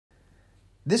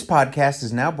This podcast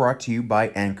is now brought to you by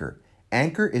Anchor.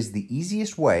 Anchor is the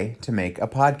easiest way to make a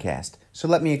podcast. So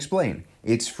let me explain.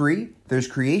 It's free. There's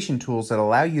creation tools that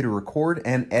allow you to record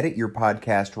and edit your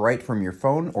podcast right from your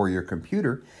phone or your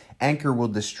computer. Anchor will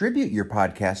distribute your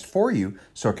podcast for you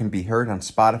so it can be heard on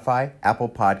Spotify, Apple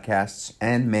Podcasts,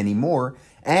 and many more.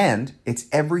 And it's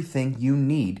everything you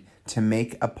need to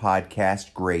make a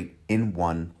podcast great in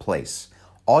one place.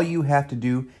 All you have to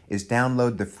do is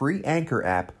download the free Anchor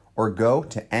app or go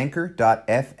to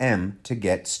anchor.fm to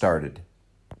get started.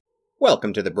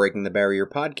 Welcome to the Breaking the Barrier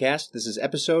podcast. This is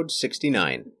episode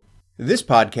 69. This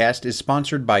podcast is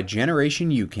sponsored by Generation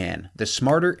UCAN, the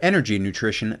smarter energy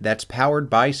nutrition that's powered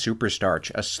by Superstarch,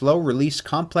 a slow-release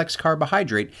complex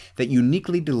carbohydrate that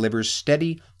uniquely delivers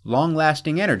steady,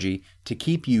 long-lasting energy to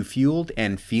keep you fueled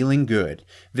and feeling good.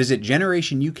 Visit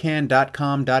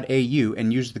generationyoucan.com.au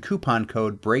and use the coupon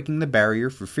code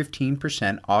BREAKINGTHEBARRIER for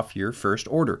 15% off your first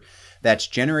order. That's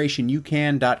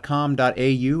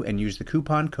generationyoucan.com.au and use the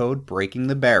coupon code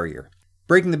BREAKINGTHEBARRIER.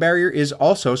 Breaking the Barrier is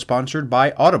also sponsored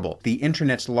by Audible, the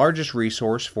internet's largest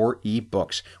resource for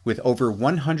ebooks, with over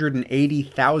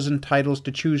 180,000 titles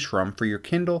to choose from for your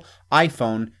Kindle,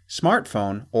 iPhone,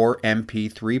 smartphone, or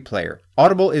MP3 player.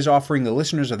 Audible is offering the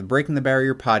listeners of the Breaking the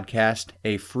Barrier podcast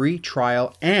a free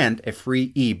trial and a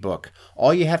free ebook.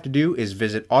 All you have to do is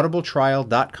visit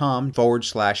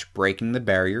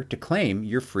audibletrial.com/breakingthebarrier to claim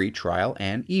your free trial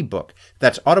and ebook.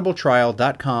 That's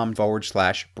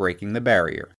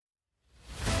audibletrial.com/breakingthebarrier.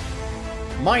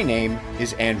 My name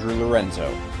is Andrew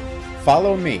Lorenzo.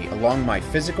 Follow me along my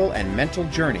physical and mental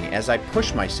journey as I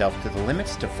push myself to the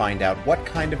limits to find out what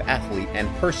kind of athlete and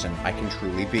person I can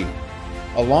truly be.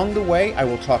 Along the way, I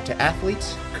will talk to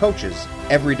athletes, coaches,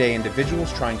 everyday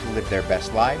individuals trying to live their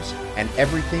best lives, and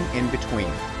everything in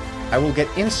between. I will get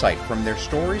insight from their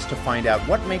stories to find out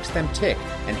what makes them tick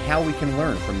and how we can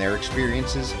learn from their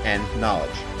experiences and knowledge.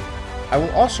 I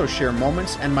will also share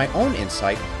moments and my own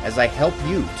insight as I help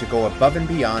you to go above and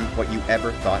beyond what you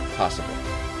ever thought possible.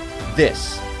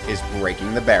 This is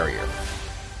Breaking the Barrier.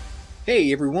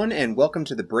 Hey everyone, and welcome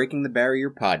to the Breaking the Barrier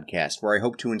podcast, where I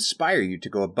hope to inspire you to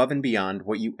go above and beyond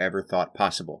what you ever thought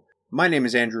possible. My name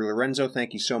is Andrew Lorenzo.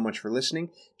 Thank you so much for listening.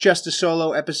 Just a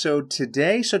solo episode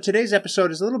today. So today's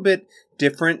episode is a little bit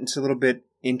different. It's a little bit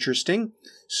interesting.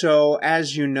 So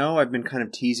as you know, I've been kind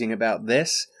of teasing about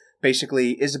this.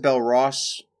 Basically, Isabel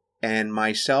Ross and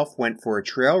myself went for a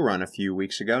trail run a few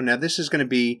weeks ago. Now, this is going to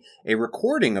be a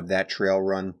recording of that trail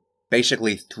run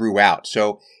basically throughout.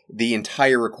 So the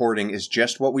entire recording is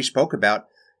just what we spoke about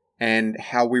and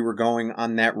how we were going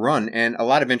on that run. And a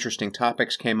lot of interesting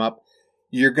topics came up.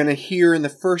 You're going to hear in the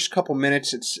first couple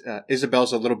minutes, Izzy's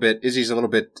a little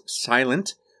bit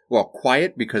silent. Well,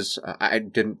 quiet, because I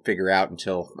didn't figure out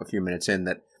until a few minutes in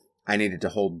that I needed to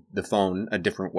hold the phone a different